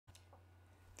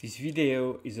This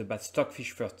video is about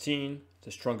STOCKFISH13,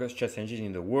 the strongest chess engine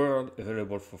in the world,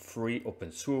 available for free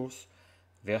open source,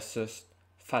 versus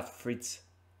Fat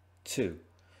Fritz2.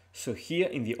 So here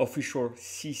in the official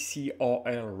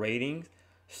CCRL ratings,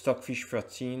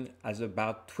 STOCKFISH13 has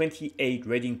about 28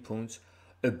 rating points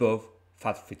above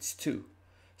Fat Fritz2.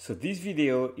 So this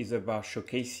video is about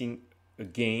showcasing a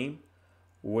game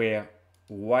where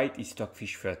white is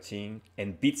STOCKFISH13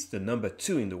 and beats the number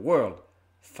 2 in the world,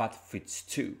 Fat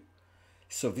Fritz2.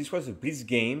 So this was a blitz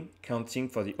game counting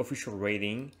for the official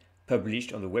rating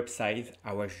published on the website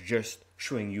I was just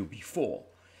showing you before.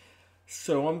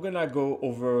 So I'm gonna go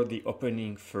over the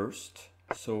opening first.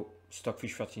 So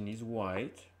STOCKFISH13 is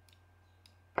white.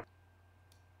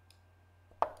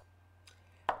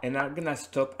 And I'm gonna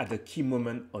stop at the key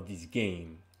moment of this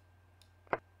game.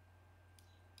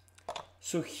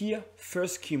 So here,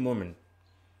 first key moment,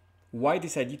 white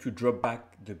decided to drop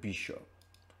back the bishop.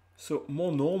 So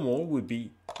more normal would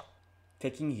be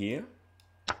taking here.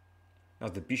 Now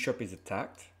the bishop is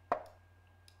attacked.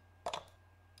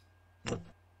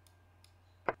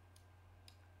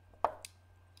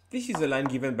 This is a line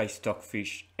given by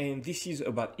Stockfish, and this is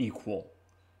about equal.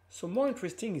 So more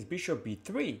interesting is bishop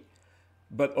b3,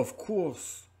 but of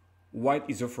course, white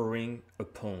is offering a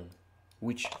pawn,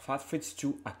 which Fat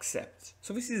Fritz2 accepts.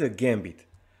 So this is a gambit.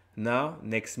 Now,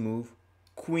 next move,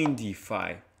 queen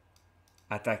d5,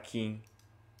 attacking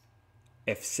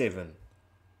f7.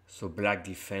 So black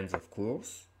defends, of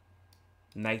course.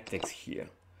 Knight takes here.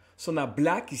 So now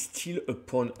black is still a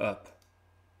pawn up.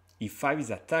 e5 is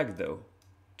attacked though,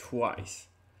 twice.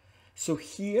 So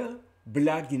here,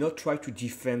 black did not try to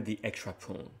defend the extra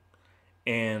pawn.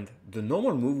 And the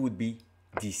normal move would be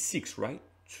d6, right?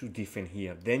 To defend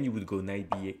here. Then you would go knight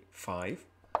b5,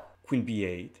 queen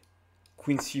b8,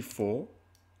 queen c4,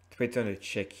 threaten a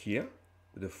check here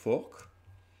with a fork.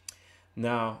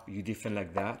 Now you defend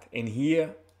like that. And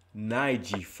here, knight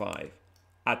g5,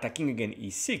 attacking again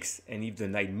e6. And if the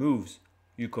knight moves,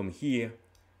 you come here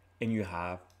and you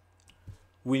have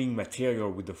winning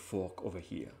material with the fork over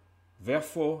here.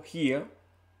 Therefore, here,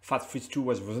 Fat Fritz2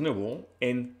 was reasonable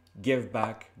and gave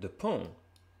back the pawn.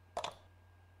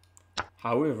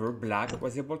 However, black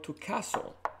was able to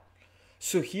castle.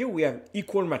 So here we have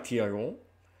equal material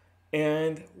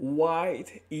and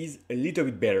white is a little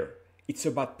bit better. It's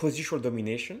about positional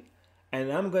domination,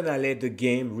 and I'm gonna let the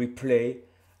game replay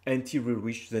until we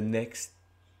reach the next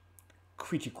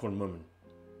critical moment.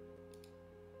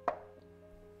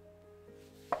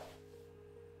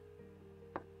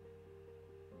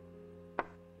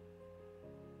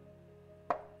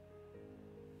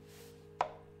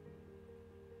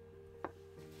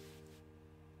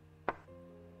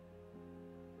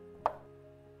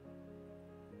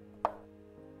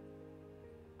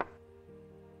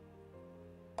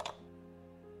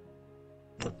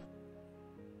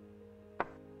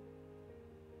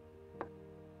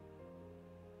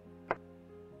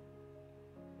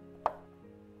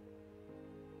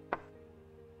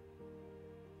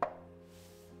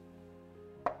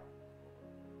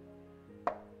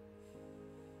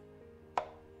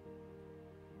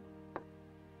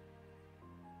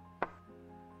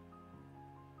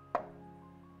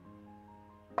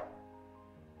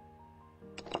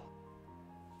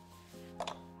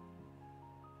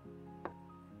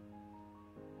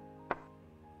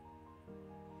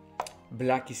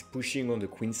 Black is pushing on the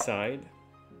queen side.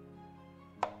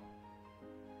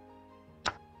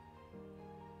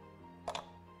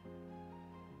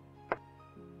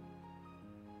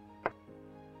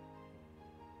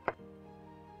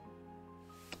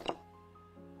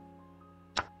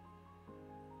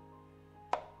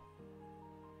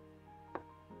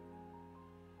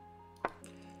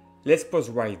 Let's pause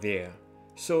right there.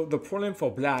 So the problem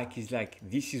for black is like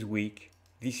this is weak,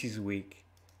 this is weak.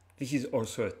 This is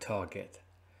also a target.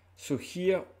 So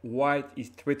here, white is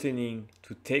threatening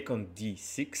to take on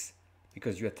d6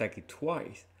 because you attack it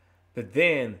twice. But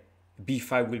then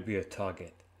b5 will be a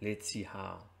target. Let's see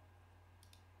how.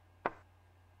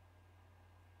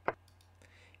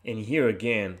 And here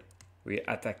again, we're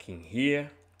attacking here.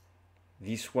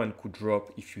 This one could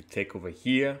drop if you take over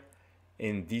here.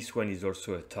 And this one is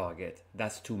also a target.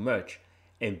 That's too much.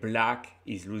 And black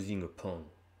is losing a pawn.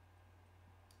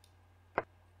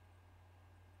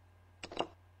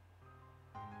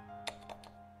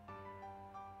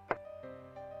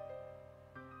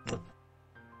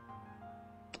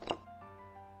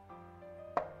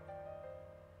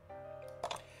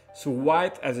 So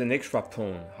white has an extra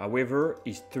pawn, however,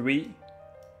 is 3,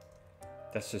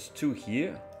 that's just 2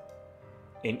 here,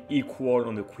 and equal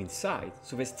on the queen side.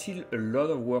 So there's still a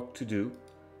lot of work to do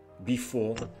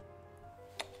before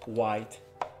white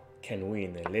can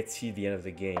win. And let's see the end of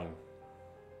the game.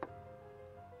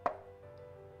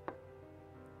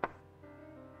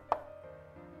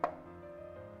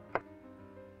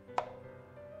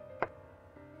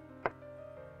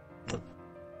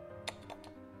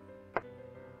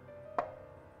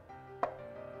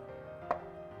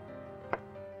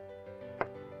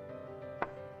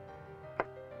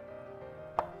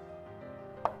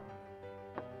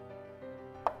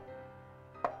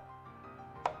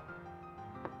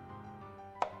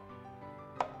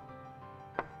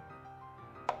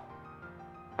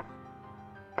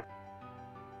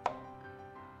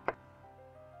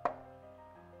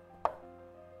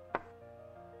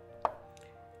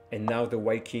 And now the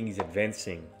white king is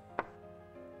advancing.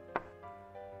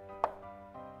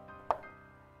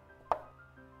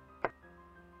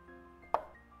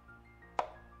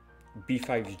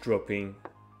 B5 is dropping.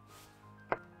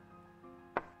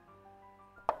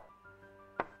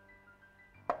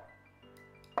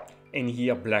 And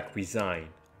here black resign.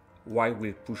 White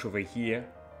will push over here.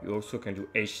 You also can do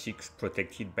h6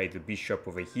 protected by the bishop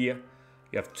over here.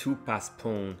 You have two passed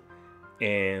pawn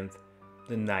and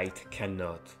the knight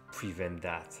cannot prevent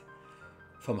that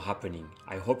from happening.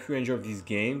 I hope you enjoyed this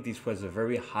game. This was a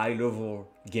very high level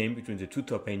game between the two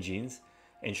top engines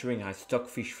and showing how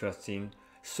Stockfish13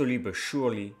 slowly but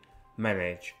surely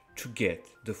managed to get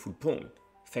the full point.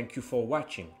 Thank you for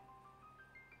watching.